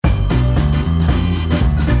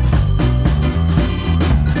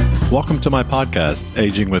Welcome to my podcast,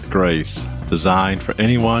 Aging with Grace, designed for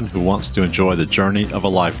anyone who wants to enjoy the journey of a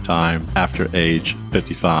lifetime after age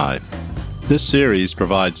 55. This series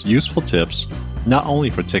provides useful tips not only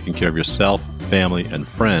for taking care of yourself, family, and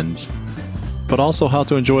friends, but also how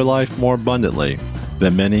to enjoy life more abundantly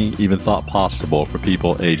than many even thought possible for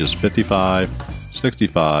people ages 55,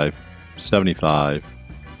 65, 75,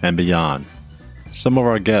 and beyond. Some of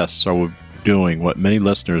our guests are doing what many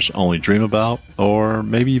listeners only dream about or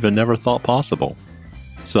maybe even never thought possible.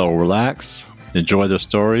 So relax, enjoy their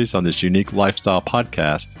stories on this unique lifestyle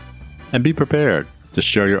podcast, and be prepared to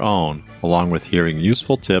share your own, along with hearing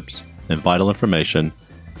useful tips and vital information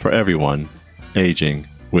for everyone aging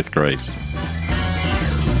with grace.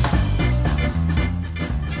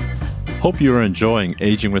 Hope you are enjoying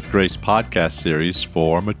Aging with Grace podcast series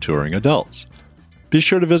for maturing adults. Be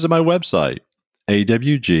sure to visit my website,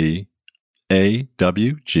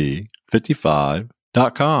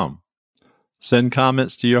 awg55.com. Send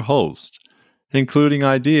comments to your host, including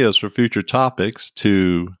ideas for future topics,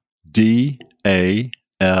 to DALE,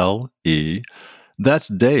 that's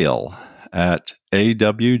Dale, at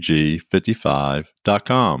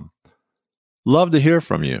awg55.com. Love to hear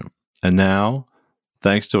from you. And now,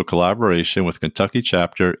 thanks to a collaboration with Kentucky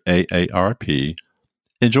Chapter AARP,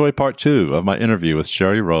 enjoy part 2 of my interview with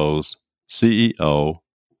Sherry Rose, CEO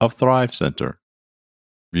of Thrive Center.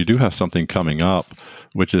 You do have something coming up,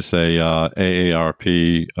 which is a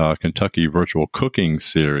AARP Kentucky virtual cooking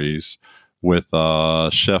series with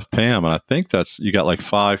Chef Pam, and I think you got like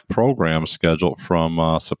 5 programs scheduled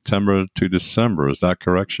from September to December. Is that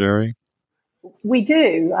correct, Sherry? We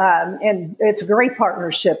do, and it's a great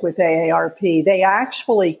partnership with AARP. They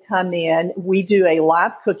actually come in. We do a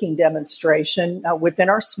live cooking demonstration within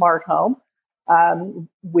our smart home.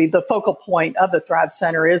 The focal point of the Thrive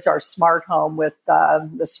Center is our smart home with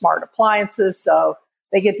the smart appliances. So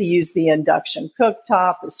they get to use the induction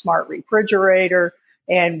cooktop, the smart refrigerator,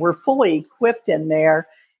 and we're fully equipped in there.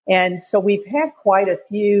 And so we've had quite a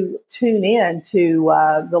few tune in to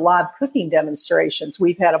the live cooking demonstrations.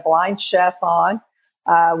 We've had a blind chef on.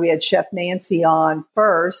 We had Chef Nancy on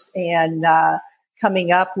first. And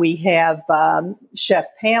coming up, we have Chef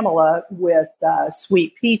Pamela with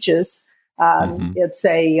Sweet Peaches. It's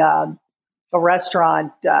a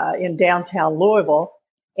restaurant in downtown Louisville.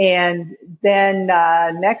 And then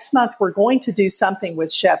next month, we're going to do something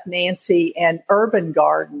with Chef Nancy and Urban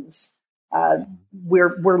Gardens.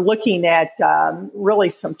 We're looking at really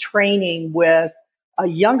some training with a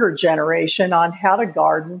younger generation on how to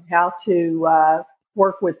garden, how to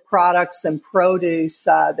work with products and produce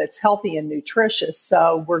that's healthy and nutritious.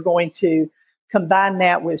 So we're going to combine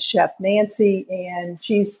that with Chef Nancy, and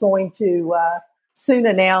she's going to soon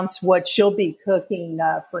announce what she'll be cooking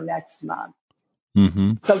for next month.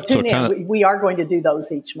 Mm-hmm. So tune in. We are going to do those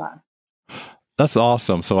each month. That's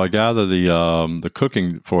awesome. So I gather the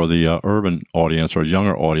cooking for the urban audience or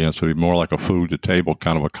younger audience would be more like a food to table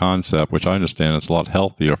kind of a concept, which I understand is a lot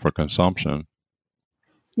healthier for consumption.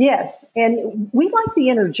 Yes, and we like the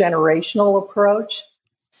intergenerational approach.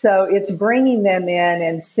 So it's bringing them in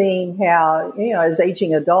and seeing how, as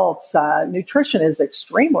aging adults, nutrition is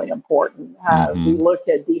extremely important. We look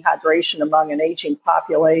at dehydration among an aging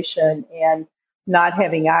population and not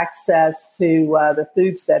having access to the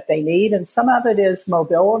foods that they need. And some of it is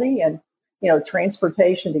mobility and,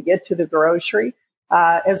 transportation to get to the grocery,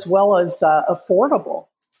 as well as affordable.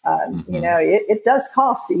 It does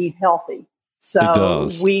cost to eat healthy. So it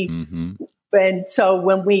does. And so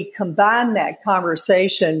when we combine that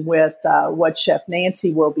conversation with what Chef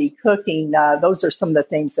Nancy will be cooking, those are some of the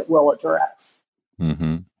things that we'll address.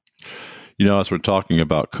 Mm-hmm. As we're talking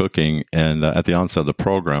about cooking, and at the onset of the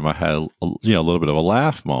program, I had a little bit of a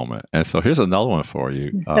laugh moment. And so here's another one for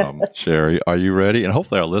you, Sherry. Are you ready? And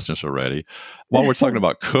hopefully our listeners are ready. While we're talking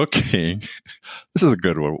about cooking, this is a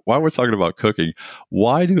good one. While we're talking about cooking,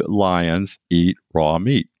 why do lions eat raw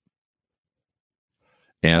meat?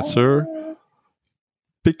 Answer: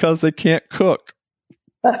 because they can't cook.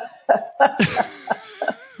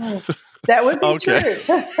 That would be true.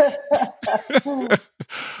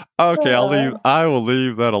 Okay, I will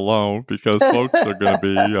leave that alone because folks are going to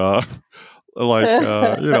be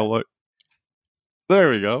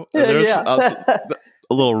there we go. There's a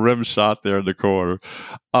little rim shot there in the corner.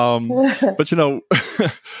 But but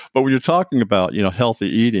when you're talking about healthy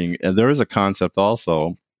eating, and there is a concept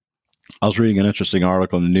also. I was reading an interesting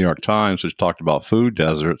article in the New York Times which talked about food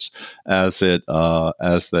deserts as they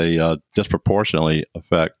disproportionately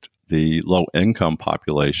affect the low-income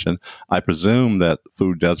population. I presume that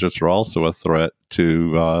food deserts are also a threat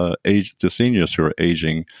to seniors who are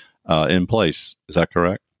aging in place. Is that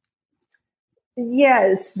correct?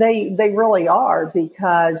 Yes, they really are,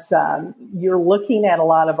 because you're looking at a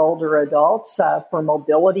lot of older adults for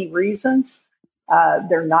mobility reasons.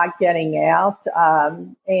 They're not getting out.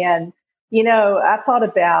 And, I thought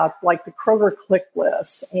about like the Kroger Click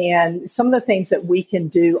List and some of the things that we can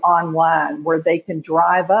do online where they can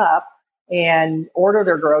drive up and order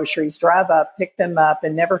their groceries, drive up, pick them up,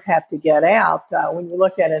 and never have to get out. When you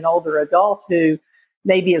look at an older adult who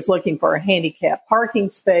maybe is looking for a handicapped parking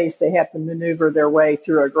space, they have to maneuver their way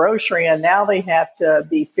through a grocery, and now they have to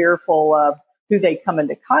be fearful of who they come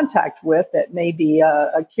into contact with that may be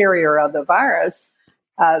a carrier of the virus.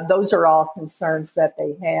 Those are all concerns that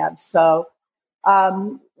they have. So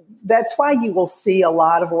that's why you will see a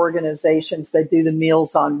lot of organizations that do the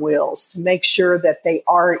Meals on Wheels to make sure that they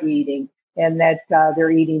are eating and that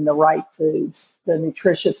they're eating the right foods, the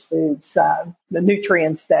nutritious foods, the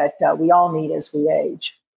nutrients that we all need as we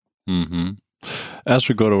age. Mm-hmm. As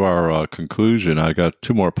we go to our conclusion, I got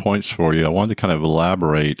two more points for you. I wanted to kind of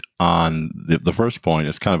elaborate on the first point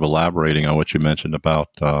is kind of elaborating on what you mentioned about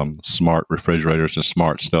smart refrigerators and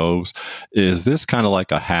smart stoves. Is this kind of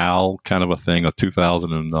like a HAL kind of a thing, a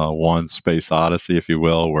 2001 Space Odyssey, if you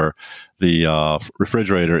will, where the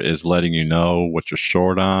refrigerator is letting you know what you're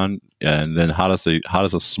short on, and then how does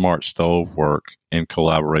a smart stove work in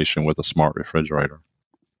collaboration with a smart refrigerator?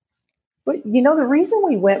 But, the reason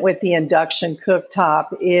we went with the induction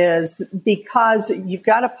cooktop is because you've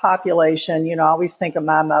got a population, I always think of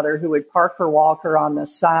my mother who would park her walker on the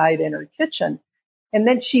side in her kitchen, and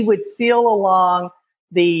then she would feel along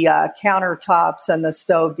the countertops and the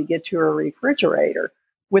stove to get to her refrigerator.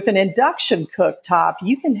 With an induction cooktop,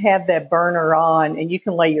 you can have that burner on and you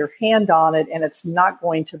can lay your hand on it and it's not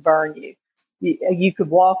going to burn you. You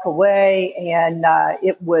could walk away and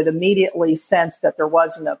it would immediately sense that there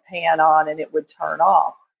wasn't a pan on and it would turn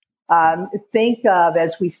off. Think of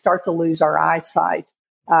as we start to lose our eyesight,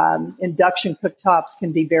 induction cooktops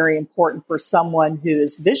can be very important for someone who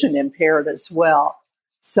is vision impaired as well.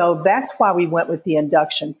 So that's why we went with the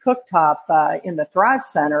induction cooktop in the Thrive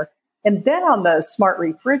Center. And then on the smart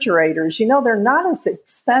refrigerators, they're not as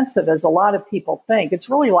expensive as a lot of people think.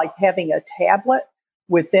 It's really like having a tablet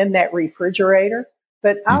within that refrigerator.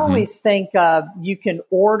 But I always think you can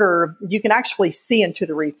actually see into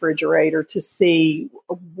the refrigerator to see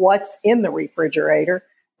what's in the refrigerator.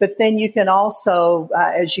 But then you can also,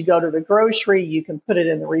 as you go to the grocery, you can put it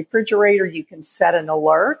in the refrigerator. You can set an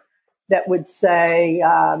alert that would say,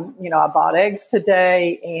 I bought eggs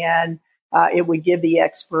today, and it would give the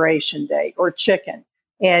expiration date, or chicken.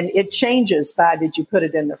 And it changes by, did you put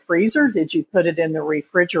it in the freezer? Did you put it in the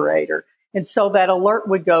refrigerator? And so that alert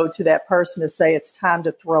would go to that person to say it's time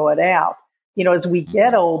to throw it out. As we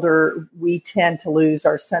get older, we tend to lose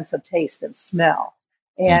our sense of taste and smell.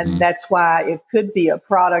 And that's why it could be a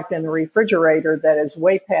product in the refrigerator that is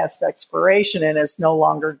way past expiration and is no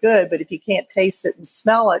longer good. But if you can't taste it and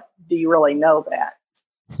smell it, do you really know that?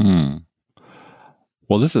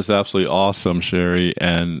 Well, this is absolutely awesome, Sherry.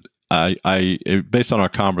 And I based on our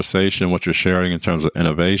conversation, what you're sharing in terms of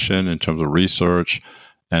innovation, in terms of research,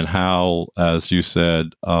 and how, as you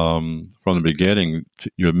said from the beginning,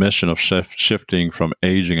 your mission of shifting from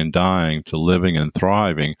aging and dying to living and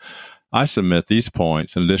thriving, I submit these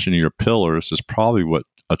points, in addition to your pillars, is probably what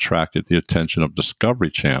attracted the attention of Discovery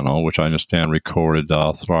Channel, which I understand recorded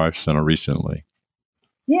Thrive Center recently.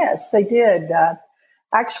 Yes, they did.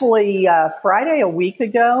 Actually, Friday a week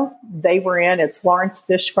ago, they were in. It's Lawrence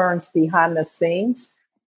Fishburne's Behind the Scenes.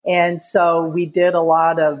 And so we did a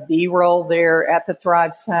lot of B-roll there at the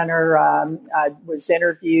Thrive Center. I was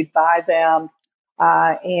interviewed by them,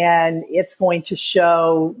 and it's going to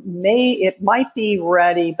show it might be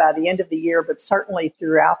ready by the end of the year, but certainly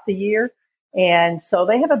throughout the year. And so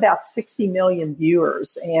they have about 60 million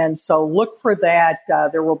viewers. And so look for that.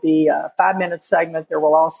 There will be a 5-minute segment. There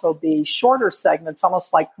will also be shorter segments,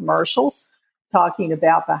 almost like commercials, talking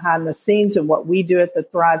about behind the scenes and what we do at the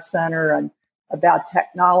Thrive Center, and about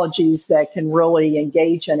technologies that can really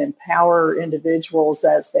engage and empower individuals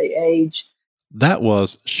as they age. That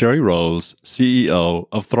was Sherry Rose, CEO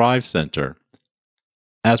of Thrive Center.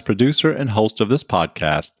 As producer and host of this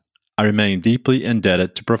podcast, I remain deeply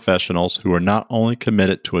indebted to professionals who are not only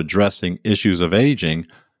committed to addressing issues of aging,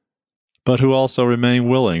 but who also remain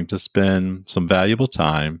willing to spend some valuable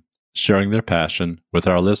time sharing their passion with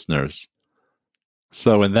our listeners.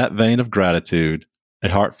 So in that vein of gratitude, a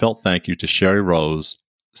heartfelt thank you to Sherry Rose,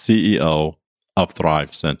 CEO of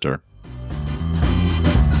Thrive Center.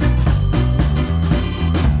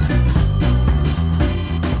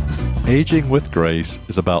 Aging with Grace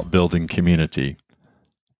is about building community.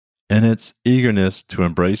 In its eagerness to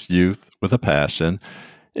embrace youth with a passion,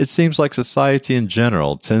 It seems like society in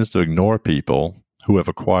general tends to ignore people who have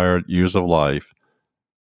acquired years of life,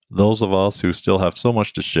 those of us who still have so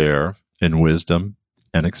much to share in wisdom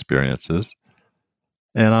and experiences.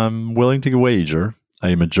 And I'm willing to wager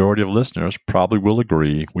a majority of listeners probably will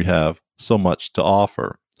agree we have so much to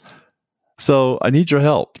offer. So I need your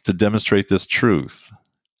help to demonstrate this truth.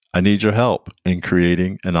 I need your help in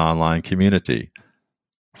creating an online community.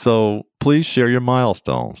 So please share your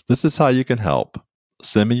milestones. This is how you can help.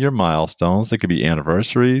 Send me your milestones. They could be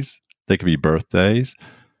anniversaries. They could be birthdays.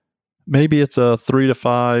 Maybe it's a 3 to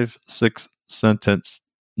 5, 6 sentence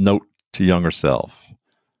note to younger self.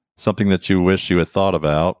 Something that you wish you had thought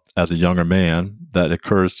about as a younger man that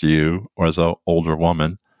occurs to you, or as an older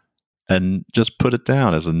woman, and just put it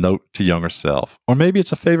down as a note to younger self. Or maybe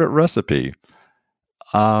it's a favorite recipe.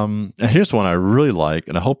 And here's one I really like,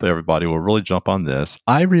 and I hope everybody will really jump on this.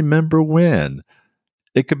 I remember when.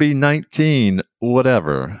 It could be 19,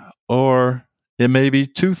 whatever, or it may be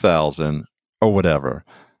 2000 or whatever.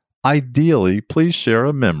 Ideally, please share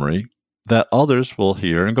a memory that others will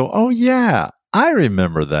hear and go, oh, yeah, I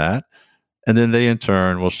remember that. And then they, in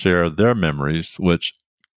turn, will share their memories, which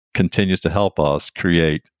continues to help us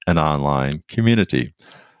create an online community.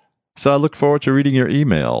 So I look forward to reading your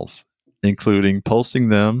emails, including posting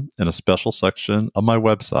them in a special section of my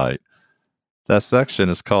website. That section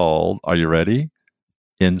is called, are you ready?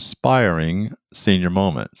 Inspiring Senior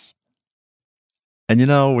Moments. And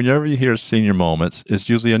whenever you hear senior moments, it's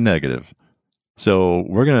usually a negative. So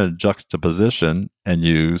we're going to juxtaposition and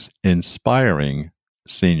use inspiring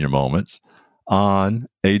senior moments on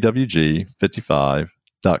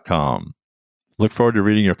awg55.com. Look forward to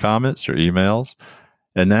reading your comments, your emails.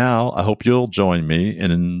 And now I hope you'll join me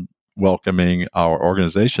in welcoming our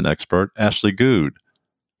organization expert, Ashley Good,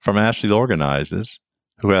 from Ashley Organizes,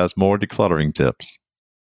 who has more decluttering tips.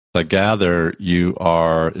 I gather do you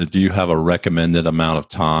have a recommended amount of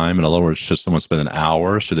time? In other words, should someone spend an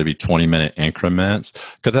hour? Should there be 20-minute increments?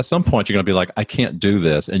 Because at some point you're going to be like, I can't do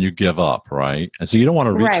this, and you give up, right? And so you don't want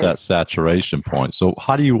to reach that saturation point. So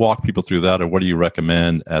how do you walk people through that, or what do you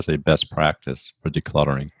recommend as a best practice for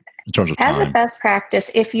decluttering in terms of time? As a best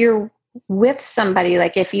practice, if you're with somebody,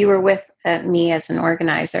 like if you were with me as an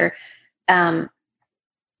organizer,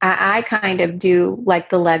 I kind of do like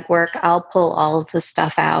the legwork. I'll pull all of the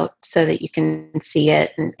stuff out so that you can see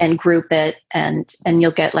it and group it, and you'll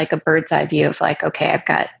get like a bird's eye view of like, okay, I've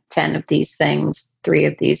got 10 of these things, 3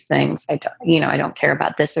 of these things. I don't care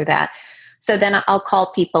about this or that. So then I'll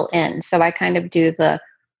call people in. So I kind of do the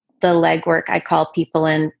legwork. I call people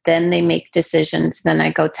in, then they make decisions. Then I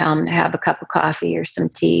go tell them to have a cup of coffee or some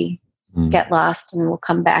tea, get lost, and we'll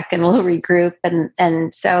come back and we'll regroup.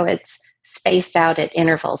 And so it's spaced out at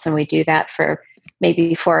intervals, and we do that for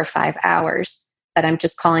maybe 4 or 5 hours, but I'm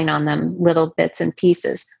just calling on them little bits and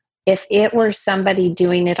pieces. If it were somebody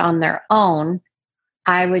doing it on their own,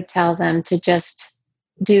 I would tell them to just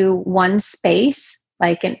do one space,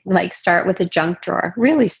 like start with a junk drawer.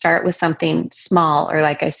 Really start with something small, or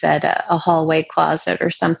like I said, a hallway closet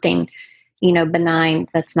or something, benign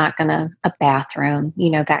that's not a bathroom,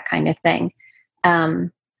 that kind of thing.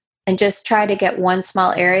 And just try to get one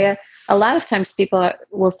small area. A lot of times people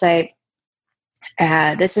will say,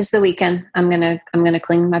 this is the weekend. I'm going to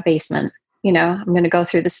clean my basement. I'm going to go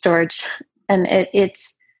through the storage. And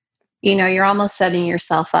it's you're almost setting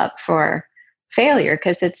yourself up for failure,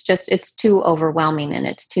 because it's too overwhelming and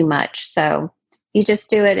it's too much. So you just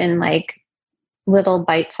do it in like little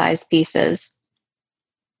bite-sized pieces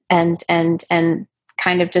and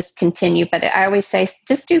kind of just continue. But I always say,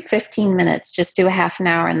 just do 15 minutes, just do a half an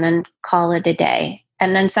hour, and then call it a day.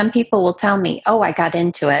 And then some people will tell me, oh, I got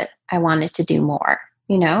into it. I wanted to do more,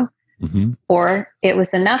 or it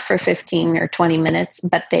was enough for 15 or 20 minutes,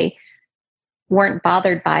 but they weren't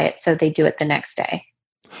bothered by it. So they do it the next day.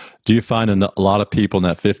 Do you find a lot of people in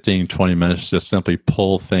that 15, 20 minutes just simply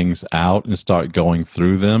pull things out and start going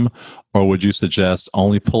through them? Or would you suggest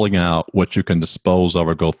only pulling out what you can dispose of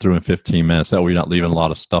or go through in 15 minutes? That way you're not leaving a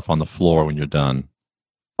lot of stuff on the floor when you're done.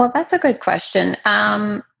 Well, that's a good question.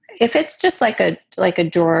 If it's just like a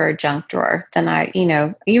drawer or junk drawer, then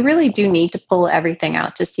you really do need to pull everything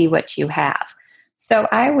out to see what you have. So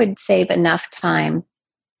I would save enough time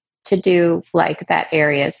to do like that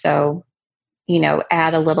area. So,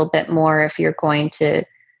 add a little bit more if you're going to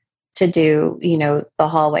do, the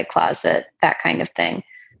hallway closet, that kind of thing.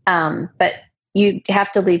 But you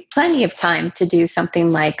have to leave plenty of time to do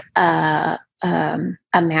something like a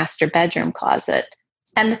master bedroom closet.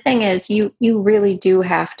 And the thing is, you really do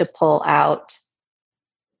have to pull out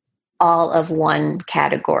all of one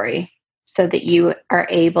category so that you are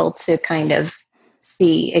able to kind of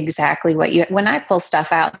see exactly what when I pull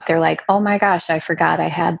stuff out, they're like, oh my gosh, I forgot I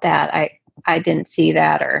had that. I didn't see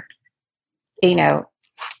that. Or, you know,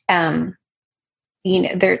 um,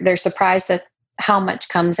 they're surprised at how much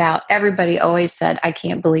comes out. Everybody always said, I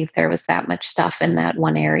can't believe there was that much stuff in that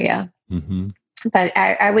one area. Mm-hmm. But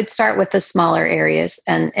I would start with the smaller areas,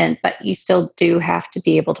 but you still do have to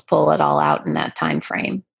be able to pull it all out in that time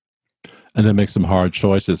frame. And then make some hard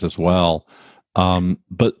choices as well.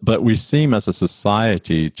 But we seem as a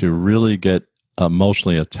society to really get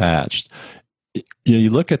emotionally attached. You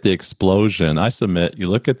look at the explosion. I submit you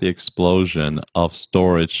look at the explosion of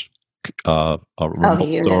storage,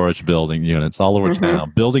 remote storage building units all over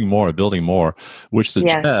town, building more, which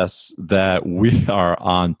suggests that we are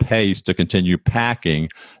on pace to continue packing,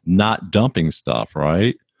 not dumping stuff,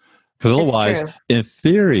 right? Because otherwise, in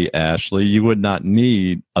theory, Ashley, you would not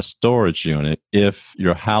need a storage unit if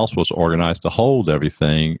your house was organized to hold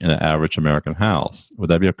everything in an average American house. Would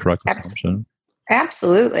that be a correct assumption?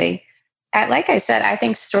 Absolutely. Like I said, I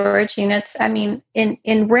think storage units, I mean,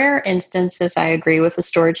 in rare instances, I agree with a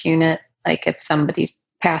storage unit. Like if somebody's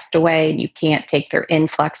passed away and you can't take their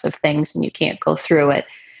influx of things and you can't go through it.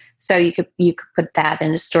 So you could put that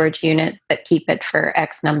in a storage unit, but keep it for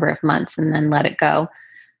X number of months and then let it go.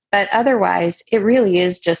 But otherwise, it really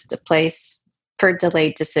is just a place for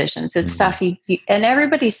delayed decisions. It's stuff you and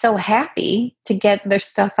everybody's so happy to get their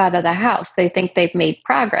stuff out of the house. They think they've made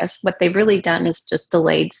progress. What they've really done is just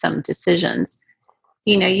delayed some decisions.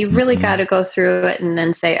 You've really got to go through it and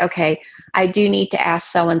then say, okay, I do need to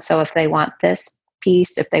ask so-and-so if they want this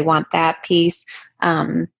piece, if they want that piece.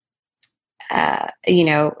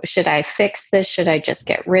 Should I fix this? Should I just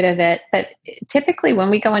get rid of it? But typically when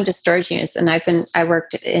we go into storage units, and I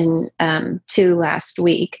worked in 2 last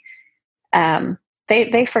week,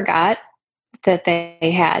 they forgot that they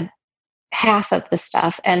had half of the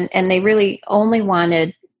stuff and they really only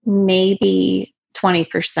wanted maybe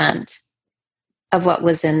 20% of what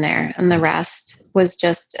was in there. And the rest was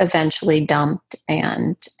just eventually dumped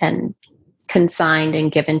and consigned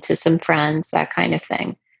and given to some friends, that kind of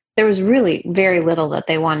thing. There was really very little that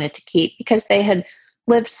they wanted to keep because they had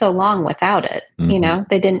lived so long without it.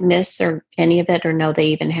 They didn't miss or any of it or know they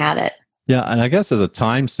even had it. Yeah, and I guess as a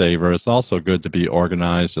time saver, it's also good to be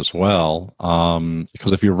organized as well.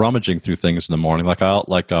 Because if you're rummaging through things in the morning, like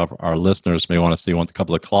our listeners may want to see a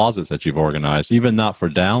couple of closets that you've organized, even not for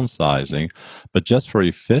downsizing, but just for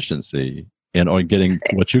efficiency or getting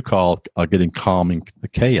what you call getting calming the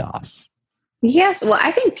chaos. Yes, well,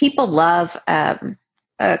 I think people love.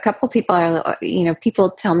 A couple people are,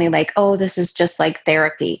 people tell me like, oh, this is just like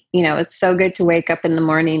therapy. It's so good to wake up in the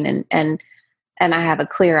morning and I have a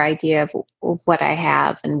clear idea of what I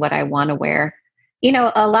have and what I want to wear.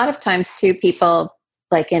 A lot of times too, people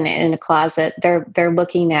like in a closet, they're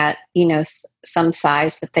looking at, some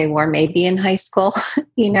size that they wore maybe in high school,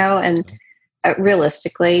 and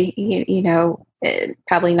realistically,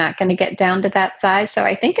 probably not going to get down to that size. So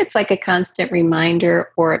I think it's like a constant reminder,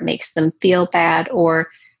 or it makes them feel bad, or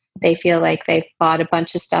they feel like they've bought a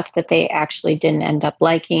bunch of stuff that they actually didn't end up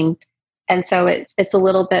liking. And so it's a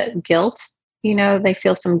little bit guilt, they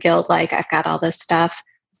feel some guilt, like I've got all this stuff.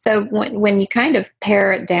 So when you kind of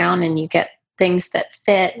pare it down and you get things that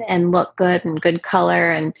fit and look good and good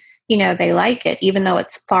color and, they like it, even though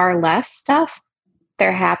it's far less stuff,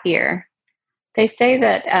 they're happier. They say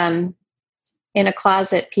that, in a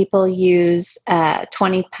closet, people use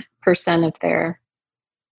 20% of their,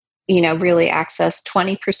 really access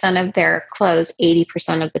 20% of their clothes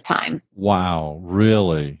 80% of the time. Wow,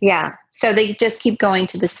 really? Yeah. So they just keep going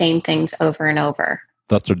to the same things over and over.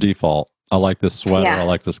 That's their default. I like this sweater. Yeah. I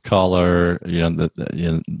like this color.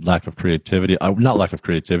 Lack of creativity. Not lack of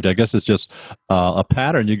creativity. I guess it's just a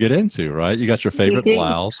pattern you get into, right? You got your favorite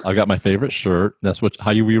blouse. I got my favorite shirt. That's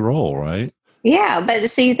how you re-roll, right? Yeah, but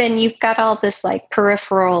see, then you've got all this like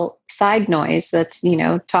peripheral side noise that's,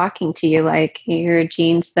 talking to you, like your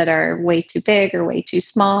jeans that are way too big or way too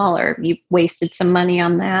small, or you wasted some money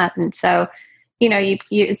on that. And so,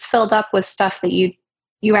 it's filled up with stuff that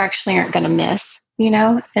you actually aren't going to miss,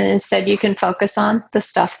 and instead you can focus on the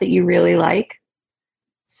stuff that you really like.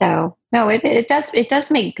 So no, it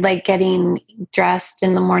does make like getting dressed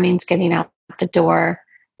in the mornings, getting out the door.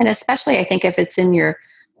 And especially I think if it's in your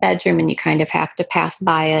bedroom and you kind of have to pass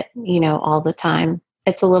by it, all the time,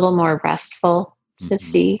 it's a little more restful to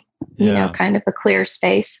see, kind of a clear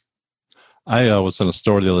space. I was in a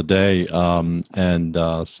store the other day, and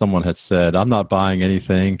someone had said, "I'm not buying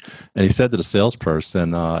anything," and he said to the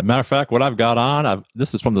salesperson, "Matter of fact, what I've got on,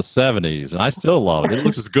 this is from the '70s, and I still love it. It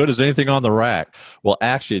looks as good as anything on the rack." Well,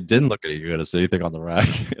 actually, it didn't look any good as anything on the rack.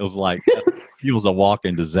 It was like he was a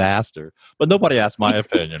walking disaster. But nobody asked my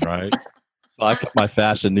opinion, right? So I kept my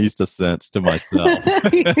fashionista sense to myself.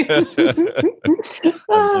 Oh,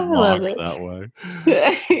 I I'm love wrong it. that way.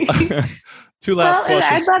 Two last Well, I'd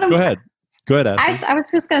questions. let him. Go ahead. Go ahead, Ashley. I was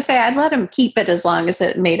just going to say I'd let him keep it as long as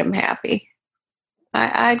it made him happy.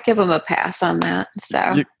 I'd give him a pass on that.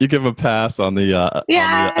 So you give him a pass on the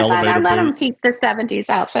yeah, elevator I'd let him boots, keep the '70s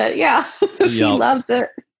outfit. Yeah, if he loves it.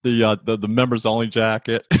 the members only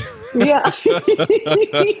jacket. Yeah.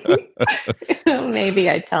 Maybe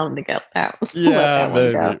I'd tell him to get that. Yeah,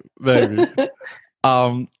 Let that maybe. one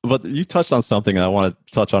go. But you touched on something I want to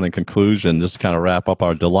touch on in conclusion, just to kind of wrap up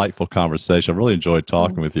our delightful conversation. I really enjoyed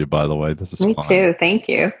talking with you, by the way. This is Me fun. too. Thank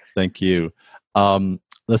you. Thank you.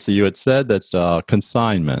 Let's see, you had said that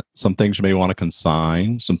consignment, some things you may want to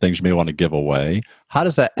consign, some things you may want to give away. How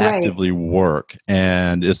does that actively work?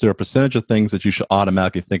 And is there a percentage of things that you should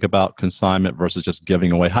automatically think about consignment versus just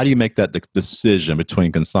giving away? How do you make that decision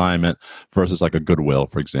between consignment versus like a Goodwill,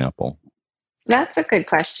 for example? That's a good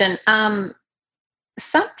question.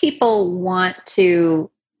 Some people want to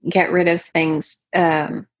get rid of things,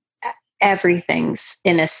 everything's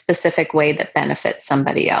in a specific way that benefits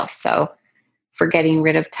somebody else. So for getting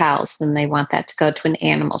rid of towels, then they want that to go to an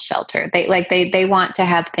animal shelter. They want to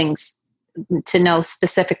have things to know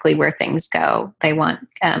specifically where things go. They want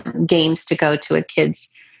games to go to a kid's,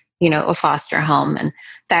 a foster home and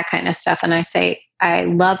that kind of stuff. And I say, I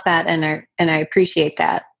love that and I appreciate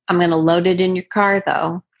that. I'm going to load it in your car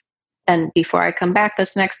though. And before I come back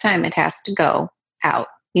this next time, it has to go out,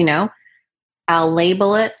 I'll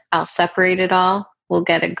label it. I'll separate it all. We'll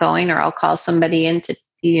get it going, or I'll call somebody in to,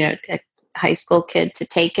 a high school kid to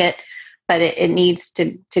take it, but it needs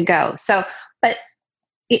to go. So, but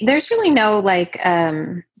there's really no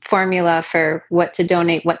formula for what to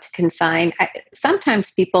donate, what to consign.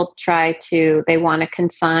 Sometimes people they want to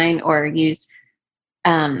consign or use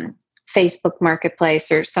Facebook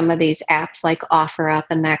Marketplace or some of these apps like OfferUp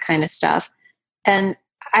and that kind of stuff. And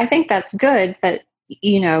I think that's good, but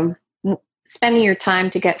spending your time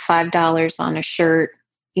to get $5 on a shirt,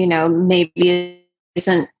 maybe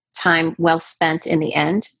isn't time well spent in the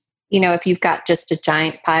end, if you've got just a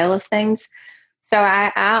giant pile of things. So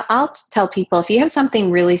I'll tell people, if you have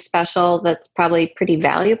something really special that's probably pretty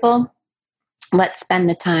valuable, let's spend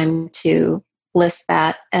the time to list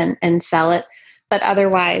that and sell it. But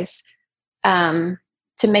otherwise, to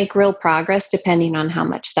make real progress, depending on how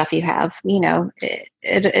much stuff you have,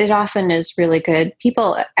 it often is really good.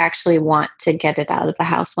 People actually want to get it out of the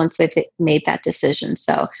house once they've made that decision.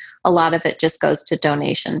 So a lot of it just goes to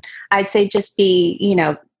donation. I'd say just be,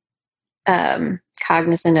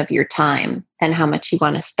 cognizant of your time and how much you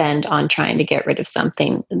want to spend on trying to get rid of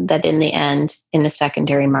something that in the end, in the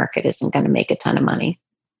secondary market, isn't going to make a ton of money.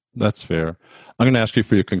 That's fair. I'm going to ask you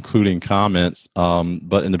for your concluding comments.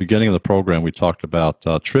 But in the beginning of the program, we talked about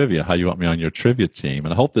trivia, how you want me on your trivia team.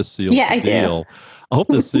 And I hope this seals the deal. I hope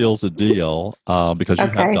this seals the deal because you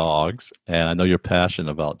have dogs, and I know you're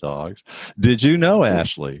passionate about dogs. Did you know,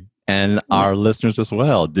 Ashley, and our listeners as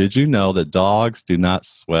well, did you know that dogs do not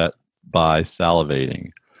sweat by salivating?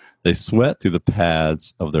 They sweat through the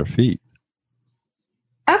pads of their feet.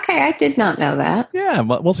 Okay, I did not know that. Yeah,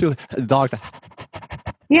 most people, dogs...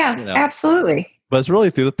 Yeah, absolutely. But it's really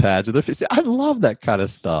through the pads of their feet. See, I love that kind of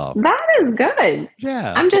stuff. That is good.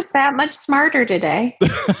 Yeah. I'm just that much smarter today.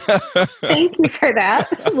 Thank you for that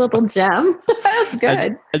little gem. That's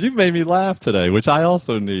good. And you made me laugh today, which I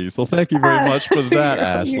also need. So thank you very much for that,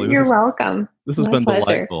 Ashley. You're welcome. This has been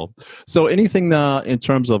delightful. So anything in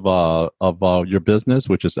terms of your business,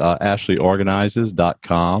 which is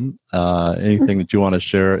ashlyorganizes.com, anything that you want to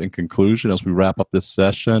share in conclusion as we wrap up this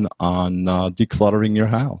session on decluttering your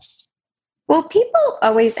house? Well, people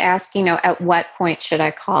always ask, at what point should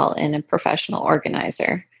I call in a professional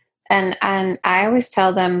organizer? And I always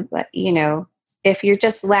tell them that, if you're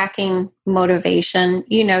just lacking motivation,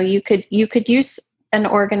 you could use an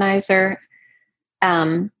organizer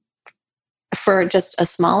for just a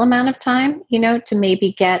small amount of time, to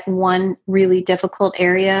maybe get one really difficult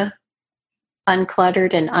area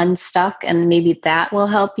uncluttered and unstuck, and maybe that will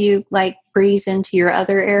help you breeze into your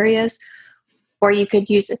other areas. Or you could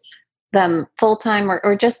use them full-time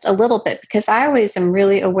or just a little bit, because I always am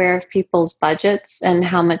really aware of people's budgets and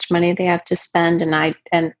how much money they have to spend, and I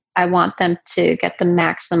want them to get the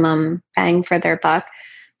maximum bang for their buck.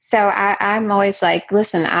 So I'm always like,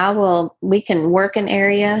 listen, we can work an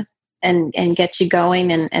area and get you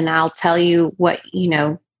going, and I'll tell you what,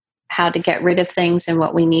 how to get rid of things and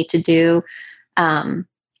what we need to do.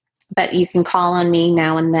 But you can call on me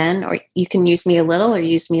now and then, or you can use me a little or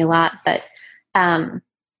use me a lot. But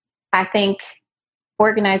I think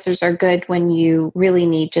organizers are good when you really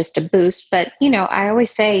need just a boost. But, I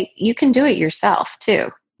always say you can do it yourself too.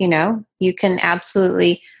 You can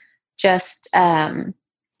absolutely just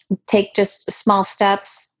take just small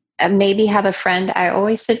steps. Maybe have a friend. I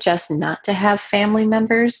always suggest not to have family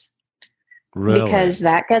members. Really? Because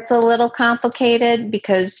that gets a little complicated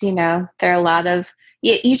because, there are a lot of,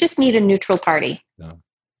 you just need a neutral party. Yeah.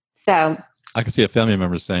 So I can see a family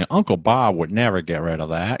member saying, Uncle Bob would never get rid of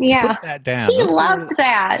that. Yeah. Put that down. He loved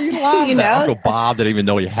that. He loved that. Uncle So, Bob didn't even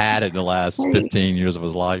know he had it in the last 15 years of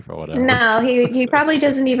his life or whatever. No, he probably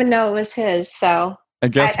doesn't even know it was his. So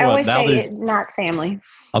and guess I what? always say not family.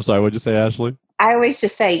 I'm sorry, what'd you say, Ashley? I always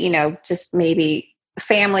just say, just maybe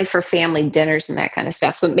family for family dinners and that kind of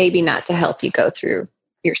stuff, but maybe not to help you go through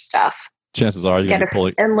your stuff. Chances are you're going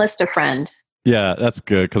to be enlist a friend. Yeah, that's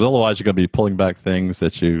good, because otherwise you're going to be pulling back things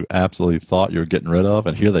that you absolutely thought you were getting rid of,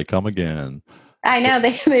 and here they come again. I know,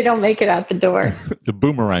 they don't make it out the door. The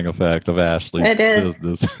boomerang effect of Ashley's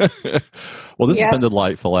business. Well, this has been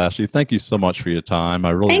delightful, Ashley. Thank you so much for your time.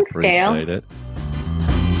 I really appreciate it.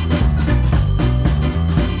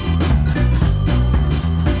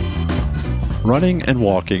 Running and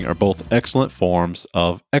walking are both excellent forms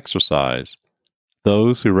of exercise.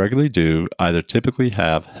 Those who regularly do either typically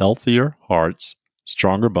have healthier hearts,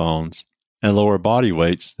 stronger bones, and lower body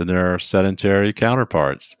weights than their sedentary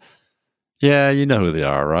counterparts. Yeah, you know who they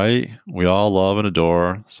are, right? We all love and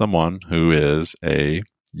adore someone who is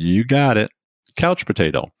you got it, couch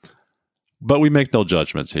potato. But we make no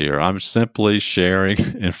judgments here. I'm simply sharing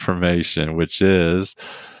information, which is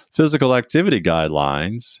physical activity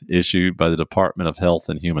guidelines issued by the Department of Health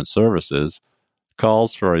and Human Services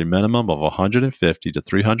calls for a minimum of 150 to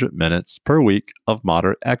 300 minutes per week of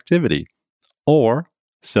moderate activity, or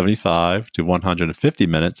 75 to 150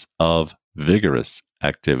 minutes of vigorous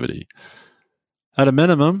activity. At a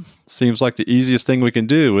minimum, seems like the easiest thing we can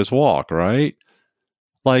do is walk, right?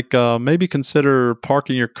 Like maybe consider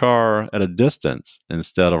parking your car at a distance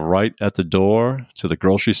instead of right at the door to the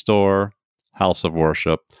grocery store, house of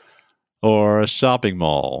worship, or a shopping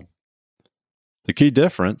mall. The key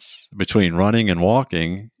difference between running and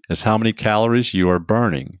walking is how many calories you are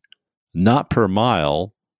burning, not per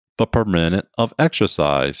mile, but per minute of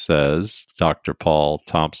exercise, says Dr. Paul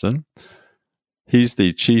Thompson. He's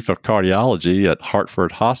the chief of cardiology at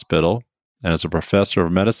Hartford Hospital and is a professor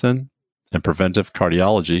of medicine and preventive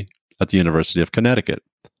cardiology at the University of Connecticut.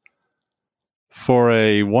 For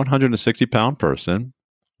a 160-pound person,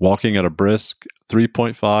 walking at a brisk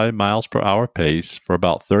 3.5 miles per hour pace for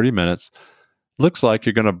about 30 minutes looks like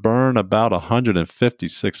you're going to burn about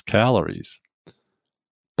 156 calories.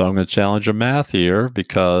 But I'm going to challenge your math here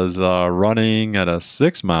because running at a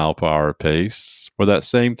 6 mile per hour pace for that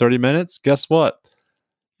same 30 minutes, guess what?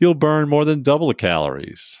 You'll burn more than double the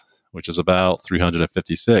calories, which is about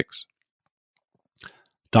 356.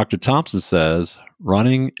 Dr. Thompson says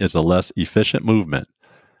running is a less efficient movement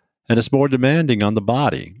and it's more demanding on the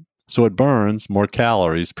body, so it burns more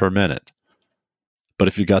calories per minute. But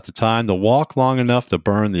if you got the time to walk long enough to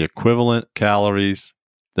burn the equivalent calories,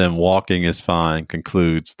 then walking is fine,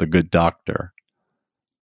 concludes the good doctor.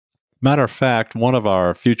 Matter of fact, one of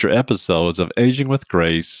our future episodes of Aging with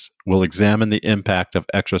Grace will examine the impact of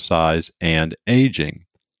exercise and aging.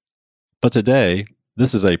 But today,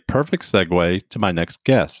 this is a perfect segue to my next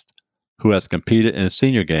guest, who has competed in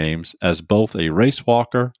senior games as both a race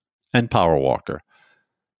walker and power walker.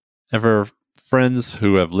 And for friends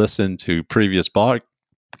who have listened to previous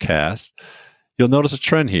podcasts, you'll notice a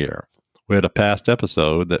trend here. We had a past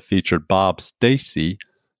episode that featured Bob Stacy,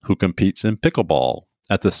 who competes in pickleball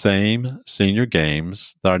at the same senior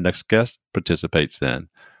games that our next guest participates in.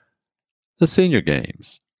 The Senior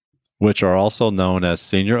Games, which are also known as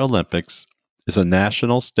Senior Olympics, is a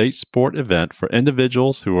national state sport event for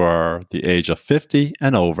individuals who are the age of 50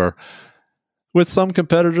 and over, with some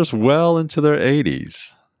competitors well into their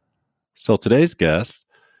 80s. So today's guest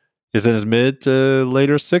is in his mid to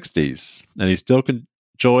later 60s, and he still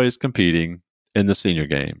enjoys competing in the Senior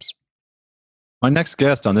Games. My next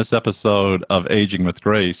guest on this episode of Aging with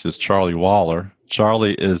Grace is Charlie Waller.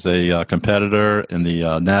 Charlie is a competitor in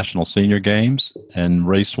the National Senior Games and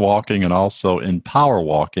race walking and also in power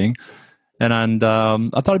walking. And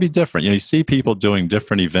I thought it'd be different. You see people doing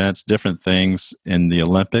different events, different things in the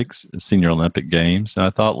Olympics, Senior Olympic Games. And I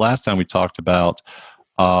thought last time we talked about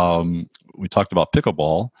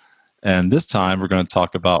pickleball, And this time we're going to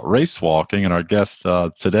talk about race walking. And our guest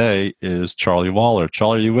today is Charlie Waller.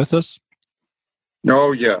 Charlie, are you with us?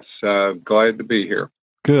 Oh, yes. Glad to be here.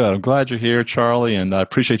 Good. I'm glad you're here, Charlie, and I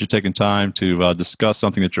appreciate you taking time to discuss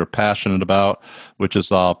something that you're passionate about, which is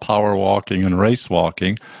power walking and race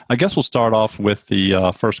walking. I guess we'll start off with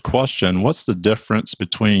the first question. What's the difference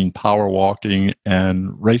between power walking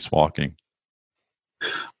and race walking?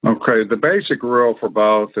 Okay. The basic rule for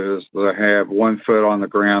both is to have one foot on the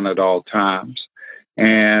ground at all times.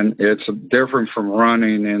 And it's different from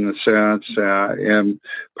running in the sense in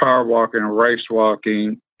power walking and race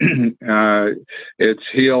walking, it's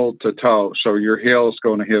heel to toe. So your heel is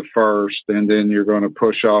going to hit first, and then you're going to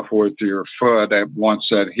push off with your foot once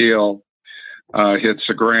that heel hits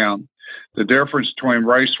the ground. The difference between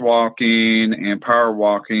race walking and power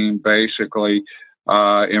walking, basically,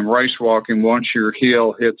 in race walking, once your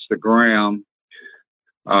heel hits the ground,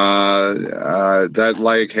 that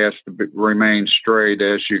leg has to remain straight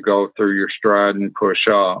as you go through your stride and push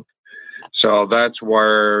off. So that's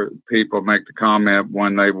where people make the comment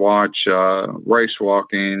when they watch race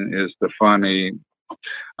walking is the funny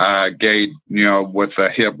gait, with the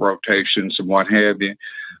hip rotations and what have you.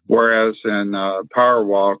 Whereas in power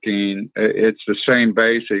walking, it's the same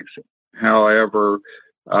basics. However,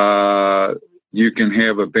 you can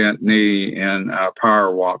have a bent knee in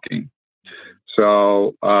power walking.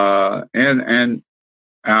 So, and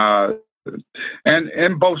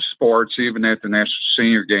in both sports, even at the National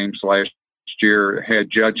Senior Games last year, had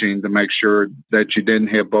judging to make sure that you didn't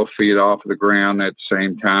have both feet off the ground at the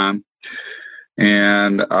same time.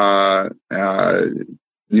 And,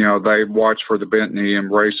 they watch for the bent knee in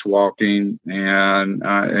race walking, and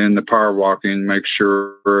in the power walking, make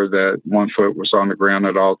sure that one foot was on the ground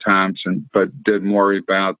at all times, but didn't worry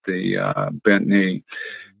about the bent knee.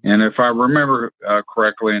 And if I remember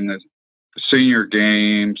correctly, in the Senior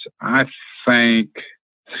Games, I think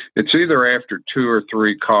it's either after 2 or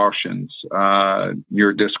 3 cautions,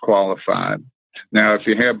 you're disqualified. Now, if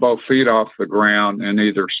you have both feet off the ground in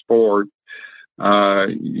either sport,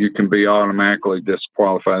 you can be automatically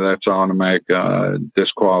disqualified. That's automatic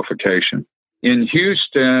disqualification. In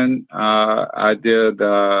Houston, I did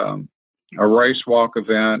a race walk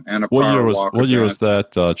event and a power walk event. What year was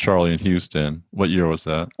that, Charlie, in Houston? What year was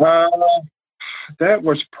that? That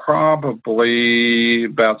was probably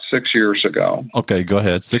about 6 years ago. Okay, go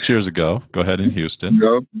ahead. 6 years ago. Go ahead in Houston.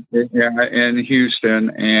 Yeah, in Houston.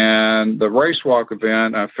 And the race walk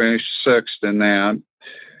event, I finished 6th in that.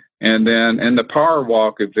 And then in the power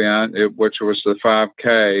walk event, which was the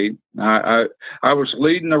 5K, I was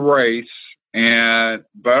leading the race.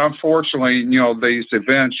 But unfortunately, these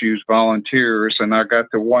events use volunteers, and I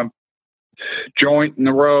got to one joint in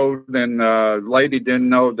the road, and the lady didn't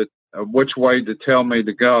know which way to tell me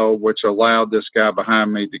to go, which allowed this guy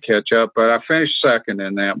behind me to catch up. But I finished 2nd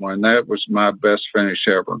in that one. That was my best finish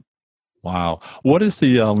ever. Wow. What is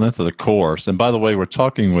the length of the course? And by the way, we're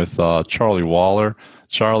talking with Charlie Waller.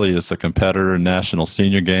 Charlie is a competitor in National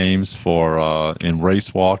Senior Games in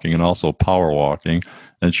race walking and also power walking.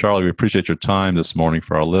 And Charlie, we appreciate your time this morning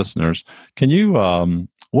for our listeners. Can you,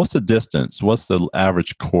 what's the distance? What's the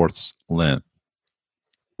average course length?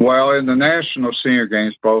 Well, in the National Senior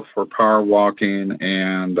Games, both for power walking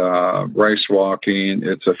and race walking,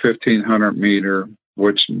 it's a 1,500 meter,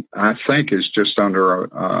 which I think is just under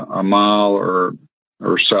a mile or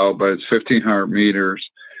so, but it's 1,500 meters.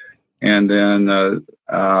 And then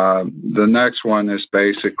the next one is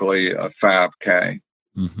basically a 5K.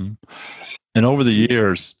 Mm-hmm. And over the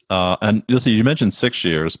years, and you mentioned 6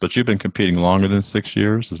 years, but you've been competing longer than 6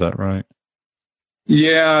 years. Is that right?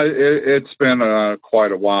 Yeah, it's been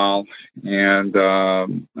quite a while. And,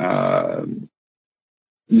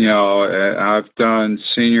 I've done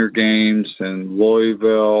senior games in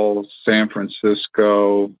Louisville, San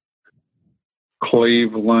Francisco,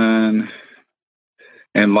 Cleveland,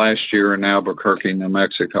 and last year in Albuquerque, New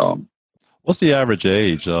Mexico. What's the average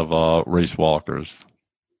age of race walkers?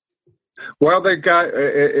 Well, they got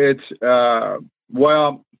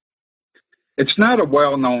it's not a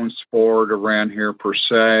well-known sport around here per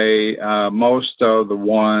se. Most of the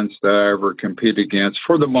ones that I ever compete against,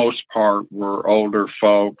 for the most part, were older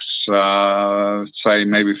folks, say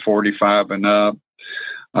maybe 45 and up.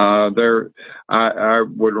 I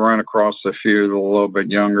would run across a few a little bit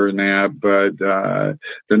younger than that, but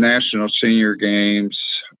the National Senior Games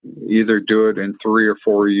either do it in 3 or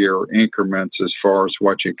 4 year increments as far as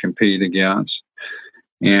what you compete against.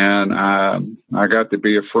 And I got to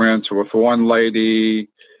be friends with one lady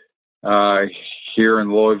here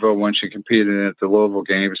in Louisville when she competed at the Louisville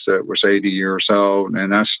Games that was 80 years old,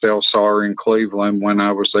 and I still saw her in Cleveland when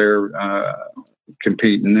I was there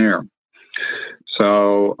competing there.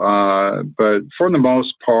 So, but for the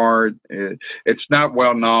most part, it's not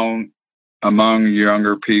well known among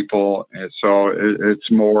younger people, and so it's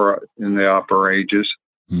more in the upper ages.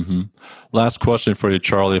 Mm-hmm. Last question for you,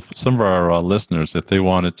 Charlie. If some of our listeners, if they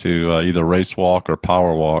wanted to either race walk or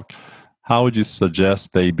power walk, how would you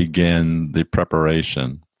suggest they begin the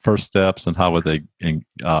preparation? First steps, and how would they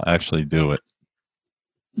actually do it?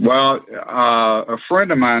 Well, a friend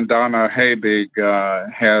of mine, Donna Habig,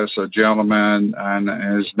 has a gentleman, and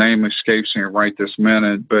his name escapes me right this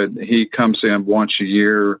minute, but he comes in once a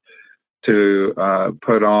year to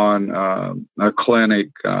put on a clinic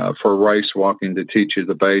for race walking to teach you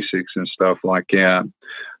the basics and stuff like that.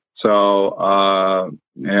 So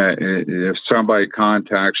if somebody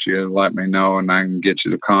contacts you, let me know, and I can get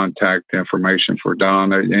you the contact information for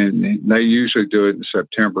Donna. And they usually do it in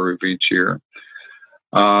September of each year.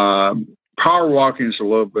 Power walking is a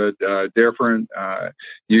little bit different.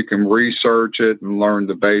 You can research it and learn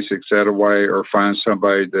the basics that way, or find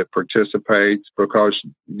somebody that participates, because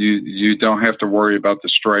you don't have to worry about the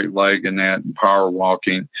straight leg and that in power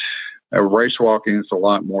walking. Race walking is a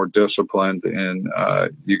lot more disciplined, and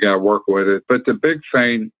you got to work with it. But the big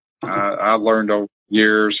thing I learned over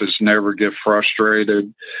years is never get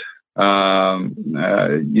frustrated.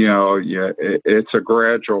 It's a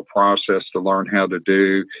gradual process to learn how to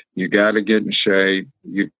do. You got to get in shape.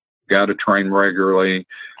 You got to train regularly.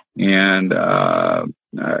 And,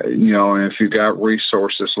 if you got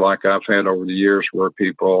resources like I've had over the years, where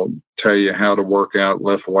people tell you how to work out,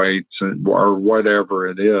 lift weights, or whatever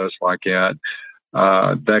it is like that,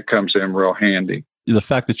 that comes in real handy. The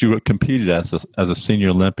fact that you competed as a senior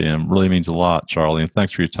Olympian really means a lot, Charlie. And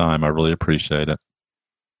thanks for your time. I really appreciate it.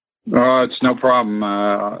 It's no problem.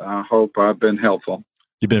 I hope I've been helpful.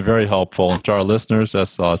 You've been very helpful. And to our listeners,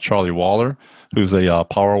 that's Charlie Waller, who's a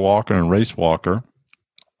power walker and race walker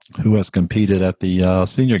who has competed at the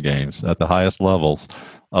senior games at the highest levels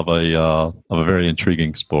of a very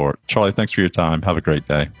intriguing sport. Charlie, thanks for your time. Have a great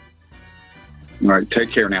day. All right.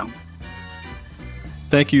 Take care now.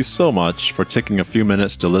 Thank you so much for taking a few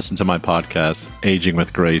minutes to listen to my podcast, Aging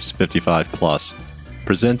with Grace 55 Plus,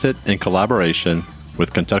 presented in collaboration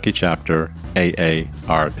with Kentucky Chapter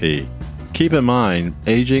AARP. Keep in mind,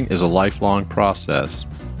 aging is a lifelong process,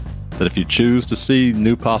 that if you choose to see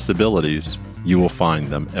new possibilities, you will find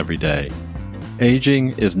them every day.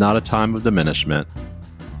 Aging is not a time of diminishment,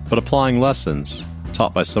 but applying lessons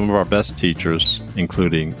taught by some of our best teachers,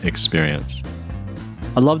 including experience.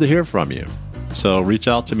 I'd love to hear from you, so reach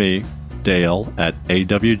out to me, Dale, at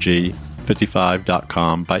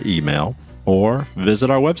awg55.com by email, or visit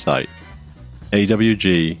our website,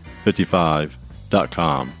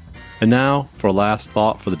 awg55.com. And now, for a last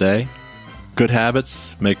thought for the day. Good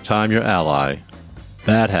habits make time your ally.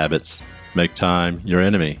 Bad habits make time your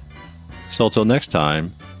enemy. So until next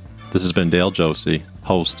time, this has been Dale Josie,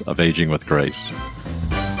 host of Aging with Grace.